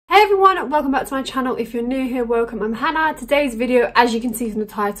everyone, welcome back to my channel. If you're new here, welcome. I'm Hannah. Today's video, as you can see from the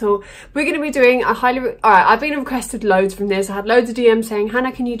title, we're going to be doing a alright, I've been requested loads from this. I had loads of DMs saying,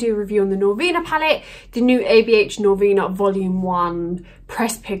 Hannah, can you do a review on the Norvina palette, the new Abh Norvina Volume 1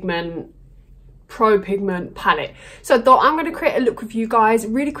 Pressed Pigment Pro Pigment palette. So I thought I'm going to create a look with you guys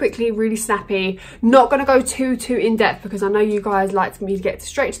really quickly, really snappy. Not going to go too in depth because I know you guys like me to get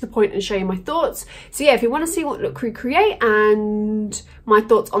straight to the point and show you my thoughts. So yeah, if you want to see what look we create and my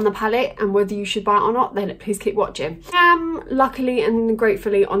thoughts on the palette and whether you should buy it or not, then please keep watching. Luckily and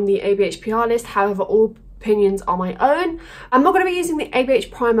gratefully on the ABH PR list, however all opinions are my own. I'm not going to be using the ABH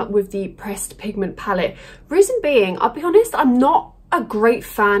primer with the Pressed Pigment palette. Reason being, I'll be honest, I'm not a great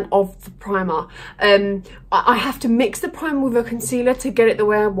fan of the primer. I have to mix the primer with a concealer to get it the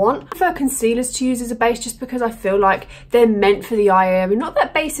way I want. I prefer concealers to use as a base just because I feel like they're meant for the eye area. Not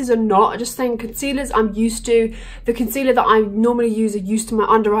that bases are not, I'm just saying concealers I'm used to. The concealer that I normally use are used to my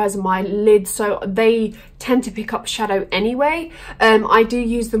under eyes and my lids, so they tend to pick up shadow anyway. I do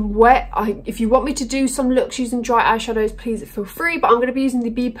use them wet. If you want me to do some looks using dry eyeshadows, please feel free, but I'm going to be using the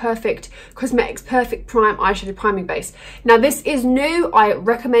Be Perfect Cosmetics Perfect Prime Eyeshadow Priming Base. Now this is new, I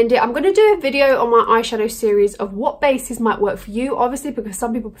recommend it. I'm going to do a video on my eyeshadow series of what bases might work for you, obviously, because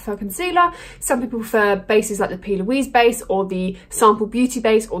some people prefer concealer, some people prefer bases like the P. Louise base or the Sample Beauty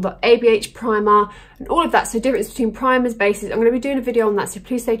base or the ABH primer and all of that. So difference between primers, bases, I'm going to be doing a video on that, so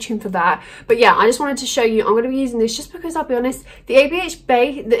please stay tuned for that. But yeah, I just wanted to show you, I'm going to be using this just because I'll be honest, the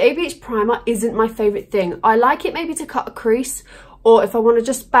ABH primer isn't my favorite thing. I like it maybe to cut a crease, or if I want to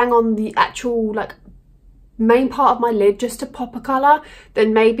just bang on the actual like main part of my lid just to pop a colour,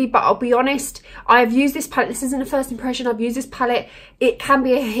 then maybe. But I'll be honest, I've used this palette, this isn't a first impression, I've used this palette, it can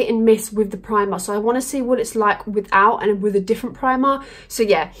be a hit and miss with the primer, so I want to see what it's like without and with a different primer. So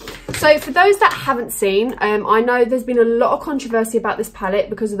yeah, so for those that haven't seen, I know there's been a lot of controversy about this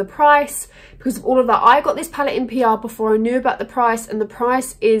palette because of the price, because of all of that. I got this palette in PR before I knew about the price, and the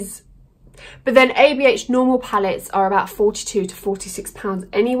price is, but then ABH normal palettes are about £42 to £46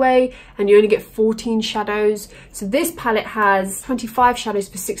 anyway, and you only get 14 shadows. So this palette has 25 shadows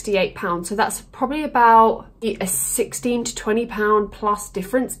for £68, so that's probably about a £16 to £20 plus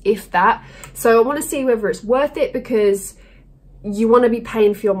difference, if that. So I want to see whether it's worth it, because you want to be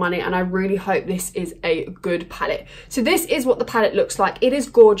paying for your money, and I really hope this is a good palette. So this is what the palette looks like. It is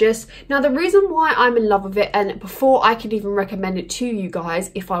gorgeous. Now the reason why I'm in love with it, and before I could even recommend it to you guys,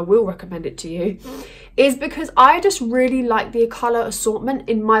 if I will recommend it to you, is because I just really like the colour assortment,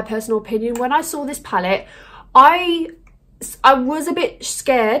 in my personal opinion. When I saw this palette, I was a bit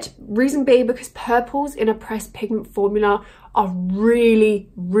scared, reason being because purples in a pressed pigment formula are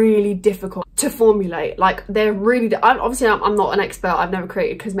really difficult to formulate. Like, they're really, obviously I'm not an expert, I've never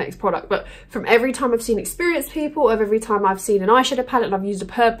created a cosmetics product, but from every time I've seen experienced people, or every time I've seen an eyeshadow palette and I've used a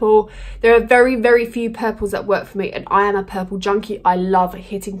purple, there are very few purples that work for me, and I am a purple junkie. I love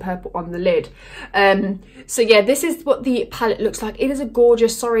hitting purple on the lid. So yeah, this is what the palette looks like. It is a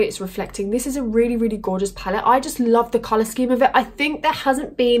gorgeous, sorry it's reflecting, this is a really gorgeous palette. I just love the colour scheme of it. I think there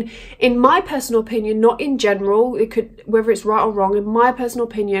hasn't been, in my personal opinion, not in general, it could, whether it's right or wrong, in my personal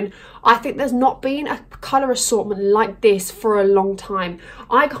opinion, I think there's not been a colour assortment like this for a long time.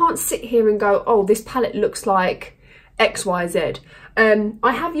 I can't sit here and go, oh, this palette looks like XYZ.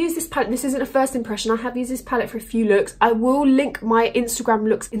 I have used this palette, this isn't a first impression, I have used this palette for a few looks. I will link my Instagram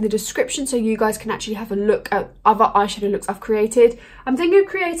looks in the description so you guys can actually have a look at other eyeshadow looks I've created. I'm thinking of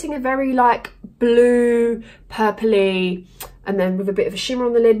creating a very like blue, purpley, and then with a bit of a shimmer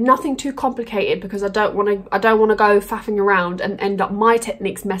on the lid. Nothing too complicated, because I don't want to go faffing around and end up my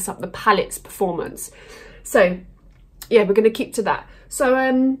techniques mess up the palette's performance. So yeah, we're going to keep to that.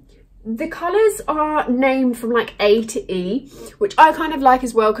 So the colours are named from like A to E, which I kind of like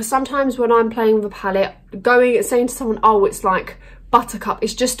as well, because sometimes when I'm playing with a palette, saying to someone, oh, it's like Buttercup,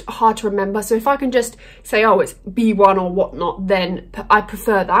 it's just hard to remember. So if I can just say, oh, it's B1 or whatnot, then I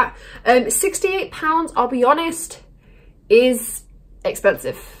prefer that. £68, I'll be honest, is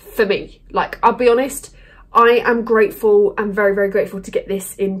expensive for me. Like, I'll be honest, I am grateful, I'm very grateful to get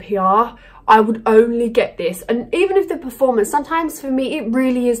this in PR. I would only get this, and even if the performance, sometimes for me it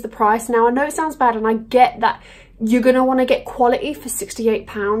really is the price. Now I know it sounds bad, and I get that you're going to want to get quality for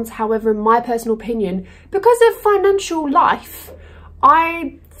 £68. However, in my personal opinion, because of financial life,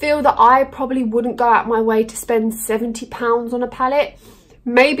 I feel that I probably wouldn't go out my way to spend £70 on a palette.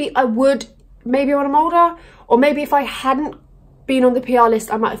 Maybe I would, maybe when I'm older, or maybe if I hadn't been on the PR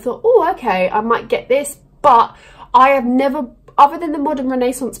list, I might have thought, oh, okay, I might get this. But I have never, other than the Modern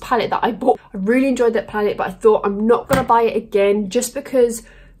Renaissance palette that I bought, I really enjoyed that palette, but I thought I'm not going to buy it again, just because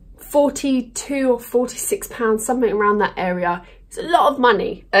 £42 or £46, something around that area, It's a lot of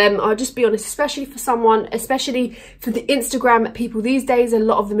money. I'll just be honest, especially for someone, especially for the Instagram people these days, a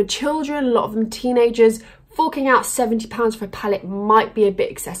lot of them are children, a lot of them teenagers. Forking out £70 for a palette might be a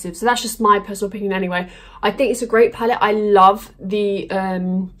bit excessive. So that's just my personal opinion anyway. I think it's a great palette. I love the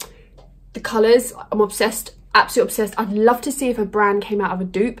colours. I'm obsessed, absolutely obsessed. I'd love to see if a brand came out of a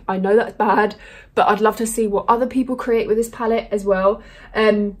dupe. I know that's bad, but I'd love to see what other people create with this palette as well.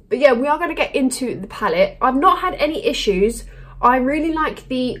 But yeah, we are going to get into the palette. I've not had any issues. I really like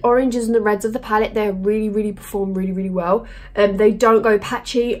the oranges and the reds of the palette. They really perform really well. They don't go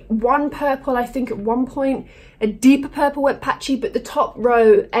patchy. One purple, I think at one point, a deeper purple went patchy, but the top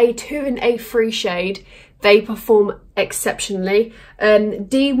row, A2 and A3 shade, they perform exceptionally.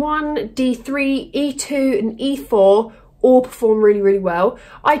 D1, D3, E2 and E4 all perform really well.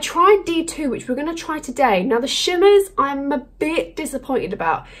 I tried D2, which we're going to try today. Now the shimmers I'm a bit disappointed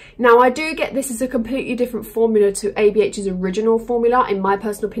about. Now I do get this is a completely different formula to ABH's original formula, in my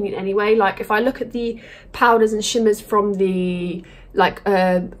personal opinion anyway. Like if I look at the powders and shimmers from the like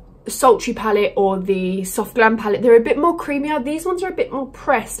sultry palette or the soft glam palette, they're a bit more creamier. These ones are a bit more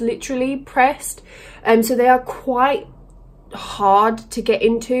pressed, literally pressed, so they are quite hard to get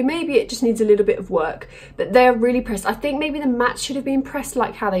into. Maybe it just needs a little bit of work, but they're really pressed. I think maybe the mattes should have been pressed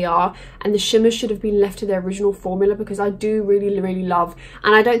like how they are, and the shimmers should have been left to their original formula, because I do really love,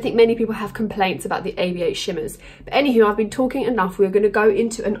 and I don't think many people have complaints about the ABH shimmers. But anywho, I've been talking enough. We're going to go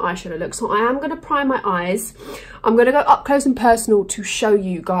into an eyeshadow look. So I am going to prime my eyes. I'm going to go up close and personal to show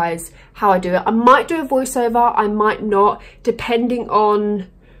you guys how I do it. I might do a voiceover, I might not, depending on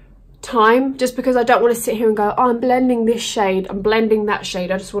time, just because I don't want to sit here and go, oh, I'm blending this shade, I'm blending that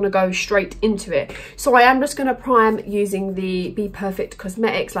shade. I just want to go straight into it. So I am just going to prime using the Be Perfect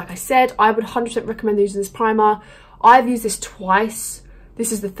Cosmetics. Like I said, I would 100% recommend using this primer. I've used this twice.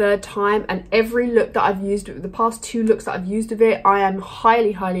 This is the third time, and every look that I've used, the past 2 looks that I've used of it, I am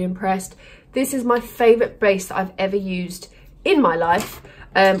highly impressed. This is my favourite base that I've ever used in my life.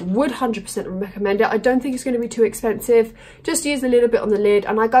 Would 100% recommend it. I don't think it's going to be too expensive. Just use a little bit on the lid,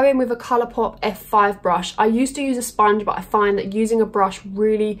 and I go in with a Colourpop F5 brush. I used to use a sponge, but I find that using a brush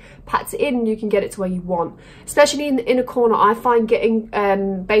really pats it in and you can get it to where you want. Especially in the inner corner, I find getting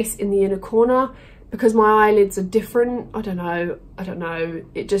base in the inner corner, because my eyelids are different, I don't know,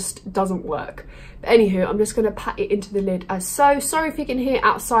 it just doesn't work. But anywho, I'm just going to pat it into the lid as so. Sorry if you can hear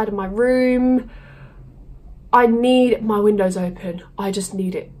outside of my room. I need my windows open. I just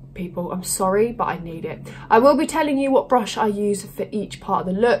need it, people. I'm sorry, but I need it. I will be telling you what brush I use for each part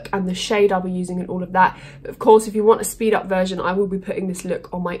of the look and the shade I'll be using and all of that. But of course, if you want a speed up version, I will be putting this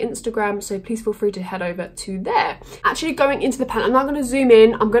look on my Instagram, so please feel free to head over to there. Actually, going into the pan, I'm not going to zoom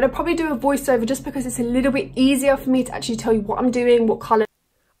in. I'm going to probably do a voiceover just because it's a little bit easier for me to actually tell you what I'm doing, what colour.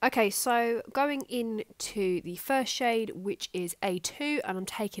 Okay, so going into the first shade, which is A2, and I'm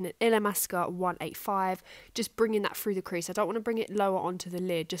taking an Illamasqua 185, just bringing that through the crease. I don't want to bring it lower onto the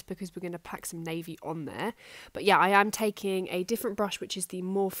lid just because we're going to pack some navy on there. But yeah, I am taking a different brush, which is the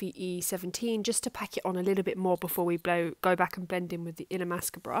Morphe E17, just to pack it on a little bit more before we go back and blend in with the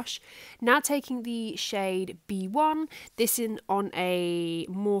Illamasqua brush. Now taking the shade B1, this in on a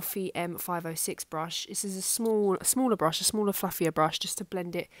Morphe M506 brush. This is a smaller brush, a smaller fluffier brush, just to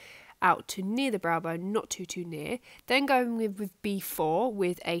blend it out to near the brow bone, not too near. Then going with B4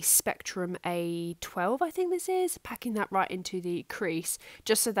 with a Spectrum A12, I think this is, packing that right into the crease,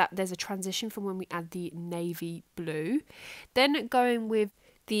 just so that there's a transition from when we add the navy blue. Then going with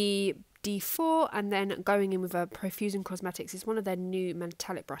the D4, and then going in with a Profusion Cosmetics. It's one of their new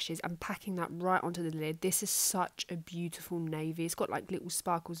metallic brushes, and packing that right onto the lid. This is such a beautiful navy. It's got like little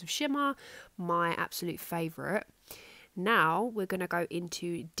sparkles of shimmer, my absolute favourite. Now we're going to go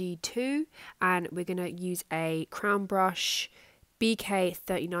into D2, and we're going to use a crown brush,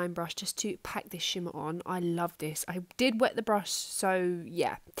 BK39 brush, just to pack this shimmer on. I love this. I did wet the brush, so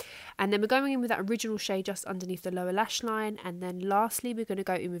yeah. And then we're going in with that original shade just underneath the lower lash line, and then lastly we're going to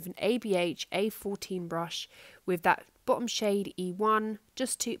go in with an ABH A14 brush with that bottom shade E1,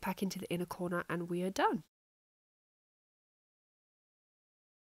 just to pack into the inner corner, and we are done.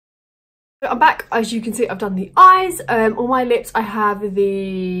 I'm back. As you can see, I've done the eyes. On my lips I have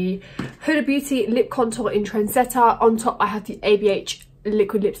the Huda Beauty lip contour in Trendsetter. On top I have the ABH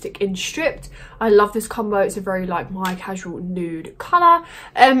liquid lipstick in Stripped. I love this combo. It's a very like my casual nude colour.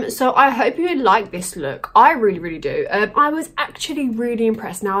 So I hope you like this look. I really do. I was actually really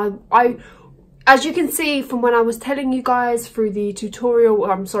impressed. Now as you can see from when I was telling you guys through the tutorial,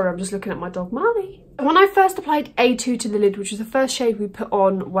 I'm sorry, I'm just looking at my dog Marley. When I first applied A2 to the lid, which was the first shade we put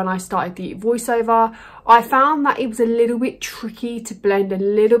on when I started the voiceover, I found that it was a little bit tricky to blend, a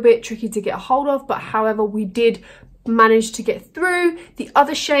little bit tricky to get a hold of, but however we did managed to get through. The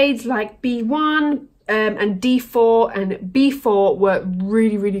other shades like B1 and D4 and B4 were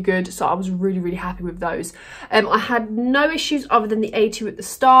really good, so I was really happy with those. I had no issues other than the A2 at the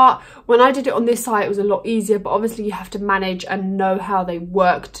start. When I did it on this side it was a lot easier, but obviously you have to manage and know how they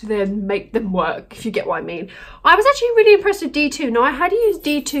work to then make them work, if you get what I mean. I was actually really impressed with D2. Now I had used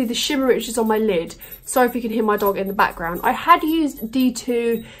D2, the shimmer which is on my lid. Sorry if you can hear my dog in the background. I had used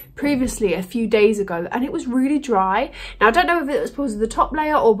D2 previously a few days ago and it was really dry. Now I don't know if it was because of the top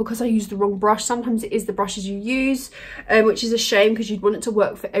layer or because I used the wrong brush. Sometimes it is the brushes you use, which is a shame because you'd want it to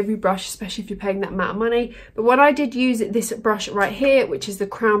work for every brush, especially if you're paying that amount of money. But when I did use this brush right here, which is the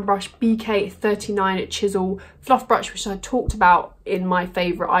Crown Brush BK39 Chisel Fluff Brush, which I talked about in my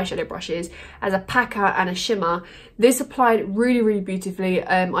favourite eyeshadow brushes as a packer and a shimmer, this applied really beautifully.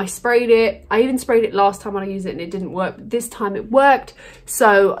 I sprayed it. I even sprayed it last time when I used it and it didn't work, but this time it worked,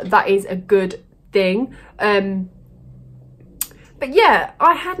 so that is a good thing. But yeah,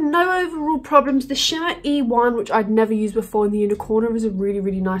 I had no overall problems. The shimmer E1, which I'd never used before in the inner corner, is a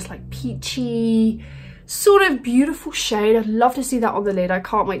really nice like peachy sort of beautiful shade. I'd love to see that on the lid. I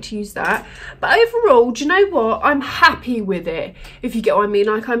can't wait to use that. But overall, do you know what? I'm happy with it, if you get what I mean.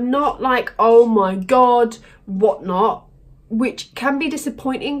 Like, I'm not like, oh my god, whatnot, which can be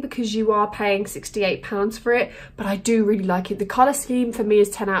disappointing because you are paying £68 for it, but I do really like it. The colour scheme for me is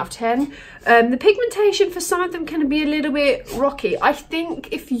 10 out of 10. The pigmentation for some of them can be a little bit rocky. I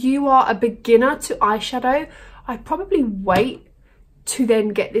think if you are a beginner to eyeshadow, I'd probably wait to then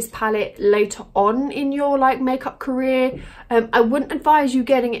get this palette later on in your like makeup career. I wouldn't advise you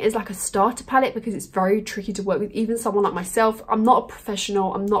getting it as like a starter palette because it's very tricky to work with, even someone like myself. I'm not a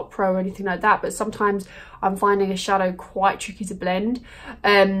professional, I'm not pro or anything like that, but sometimes I'm finding a shadow quite tricky to blend.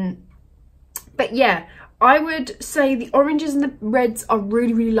 But yeah, I would say the oranges and the reds are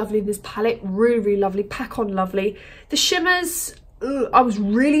really lovely in this palette. Really lovely, pack on lovely. The shimmers, I was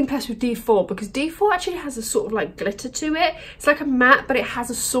really impressed with D4 because D4 actually has a sort of like glitter to it. It's like a matte, but it has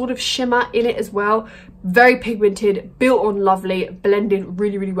a sort of shimmer in it as well. Very pigmented, built on lovely, blended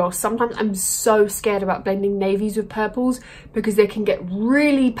really well. Sometimes I'm so scared about blending navies with purples because they can get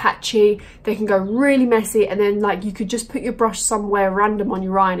really patchy, they can go really messy, and then like you could just put your brush somewhere random on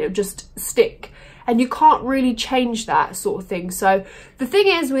your eye and it'll just stick. And you can't really change that sort of thing. So the thing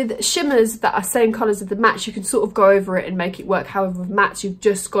is with shimmers that are same colours as the mattes, you can sort of go over it and make it work. However, with mattes, you've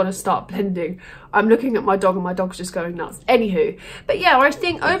just got to start blending. I'm looking at my dog and my dog's just going nuts. Anywho, but yeah, I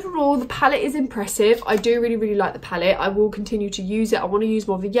think overall the palette is impressive. I do really like the palette. I will continue to use it. I want to use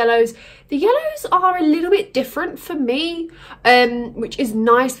more of the yellows. The yellows are a little bit different for me, which is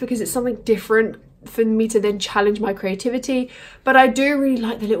nice because it's something different for me to then challenge my creativity. But I do really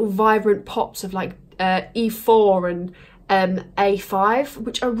like the little vibrant pops of like E4 and A5,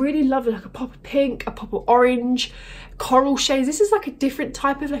 which I really love, like a pop of pink, a pop of orange, coral shades. This is like a different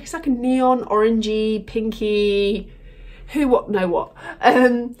type of, like, it's like a neon orangey, pinky, who, what, know what.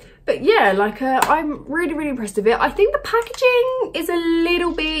 But yeah, like I'm really impressed with it. I think the packaging is a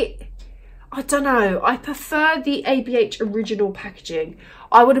little bit, I don't know, I prefer the ABH original packaging.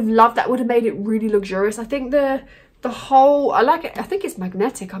 I would have loved that, would have made it really luxurious. I think the whole, I like it. I think it's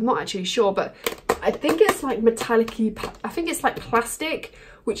magnetic, I'm not actually sure, but I think it's like metallic-y, I think it's like plastic,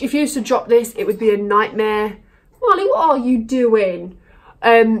 which if you used to drop this, it would be a nightmare. Molly, what are you doing?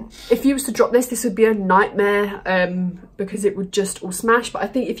 If you was to drop this, this would be a nightmare because it would just all smash. But I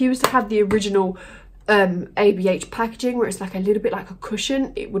think if you was to have the original ABH packaging where it's like a little bit like a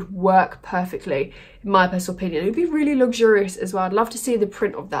cushion, it would work perfectly, in my personal opinion. It would be really luxurious as well. I'd love to see the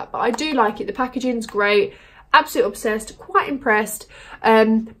print of that, but I do like it. The packaging's great. Absolutely obsessed, quite impressed.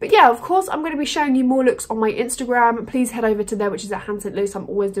 But yeah, of course, I'm going to be showing you more looks on my Instagram. Please head over to there, which is at hanstluce. I'm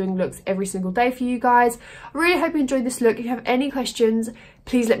always doing looks every single day for you guys. I really hope you enjoyed this look. If you have any questions,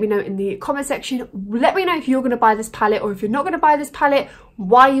 please let me know in the comment section. Let me know if you're going to buy this palette, or if you're not going to buy this palette,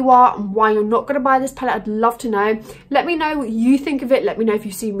 why you are and why you're not going to buy this palette. I'd love to know. Let me know what you think of it. Let me know if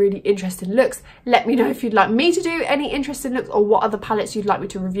you've seen really interesting looks. Let me know if you'd like me to do any interesting looks, or what other palettes you'd like me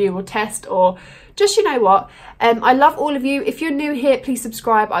to review or test, or just, you know what. I love all of you. If you're new here, please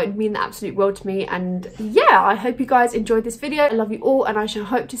subscribe. It would mean the absolute world to me. And yeah, I hope you guys enjoyed this video. I love you all, and I shall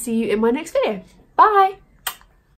hope to see you in my next video. Bye.